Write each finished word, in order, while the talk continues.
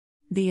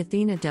The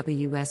Athena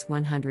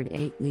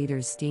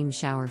WS-108L Steam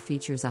Shower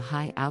features a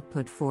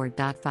high-output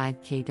 4.5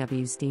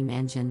 kW steam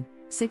engine,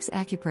 6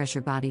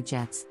 Acupressure body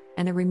jets,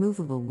 and a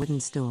removable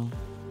wooden stool.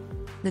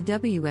 The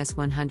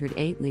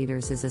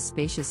WS-108L is a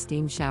spacious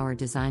steam shower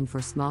designed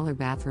for smaller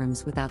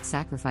bathrooms without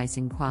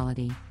sacrificing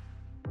quality.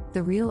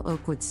 The real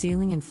oakwood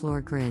ceiling and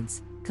floor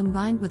grids,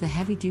 combined with a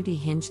heavy-duty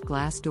hinged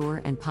glass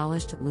door and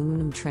polished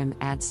aluminum trim,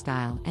 add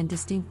style and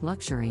distinct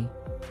luxury.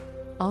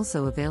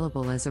 Also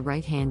available as a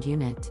right-hand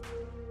unit.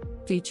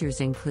 Features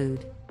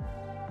include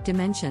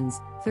dimensions: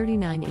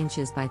 39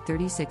 inches by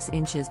 36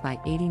 inches by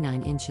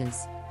 89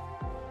 inches,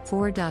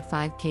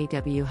 4.5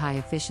 kW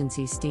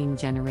high-efficiency steam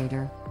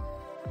generator,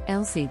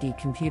 LCD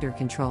computer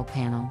control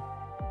panel,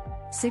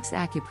 6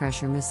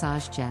 Acupressure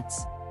massage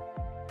jets,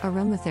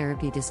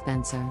 Aromatherapy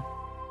Dispenser,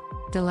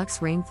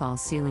 Deluxe Rainfall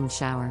ceiling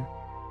shower,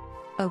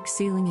 oak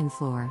ceiling and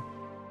floor,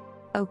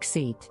 oak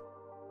seat,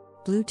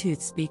 Bluetooth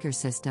speaker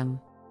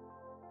system,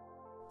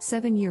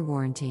 7-year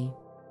warranty.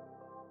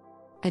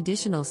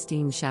 Additional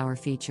steam shower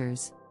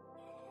features: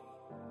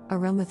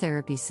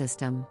 Aromatherapy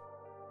System,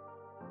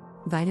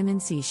 Vitamin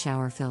C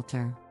shower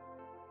filter,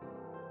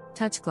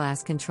 touch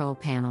glass control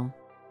panel,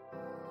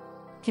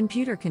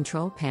 computer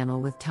control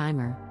panel with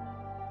timer,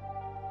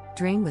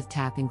 drain with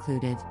tap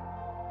included,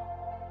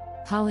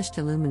 polished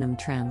aluminum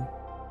trim,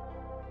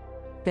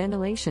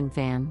 ventilation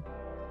fan,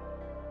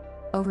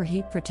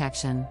 overheat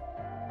protection.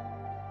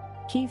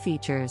 Key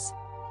features: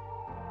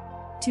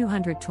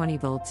 220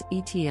 volts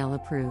ETL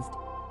approved,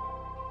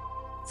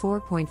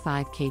 4.5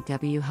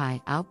 kW high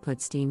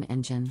output steam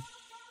engine,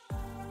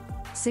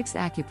 6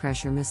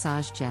 Acupressure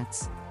massage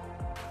jets,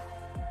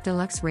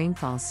 Deluxe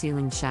Rainfall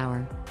ceiling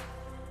shower,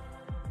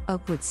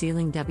 oakwood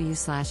ceiling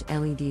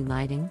W/LED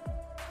lighting,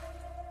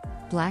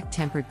 black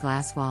tempered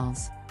glass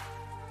walls,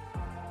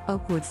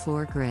 oakwood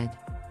floor grid,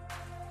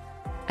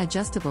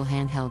 adjustable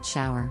handheld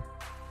shower,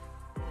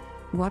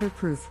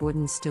 waterproof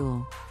wooden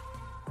stool,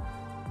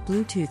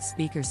 Bluetooth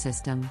speaker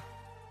system.